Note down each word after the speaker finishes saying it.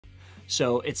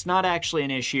So it's not actually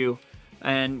an issue.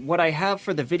 And what I have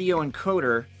for the video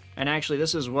encoder, and actually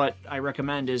this is what I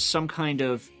recommend, is some kind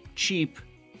of cheap,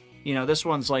 you know, this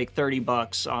one's like 30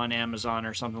 bucks on Amazon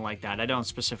or something like that. I don't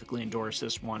specifically endorse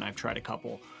this one. I've tried a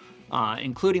couple,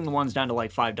 including the ones down to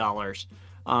like $5.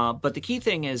 But the key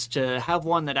thing is to have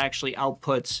one that actually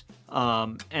outputs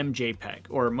MJPEG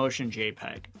or motion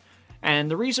JPEG. And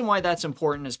the reason why that's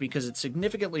important is because it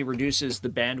significantly reduces the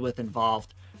bandwidth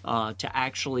involved to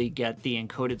actually get the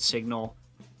encoded signal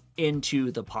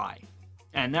into the Pi.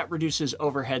 And that reduces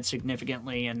overhead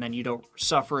significantly, and then you don't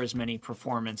suffer as many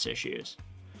performance issues.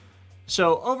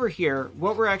 So over here,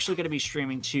 what we're actually going to be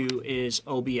streaming to is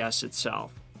OBS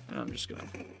itself. And I'm just going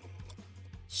to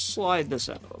slide this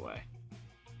out of the way.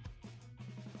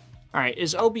 All right,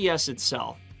 is OBS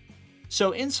itself.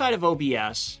 So inside of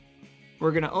OBS,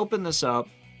 we're going to open this up,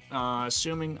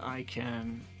 assuming I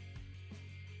can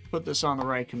put this on the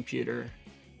right computer.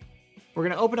 We're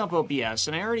going to open up OBS,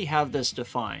 and I already have this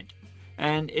defined.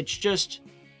 And it's just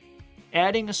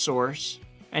adding a source,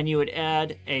 and you would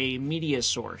add a media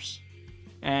source.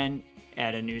 And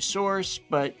add a new source,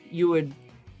 but you would...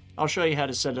 I'll show you how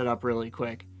to set it up really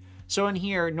quick. So in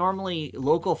here, normally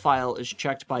local file is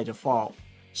checked by default.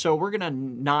 So we're going to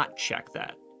not check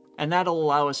that. And that'll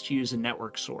allow us to use a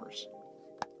network source.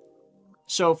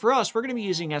 So for us, we're going to be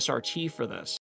using SRT for this.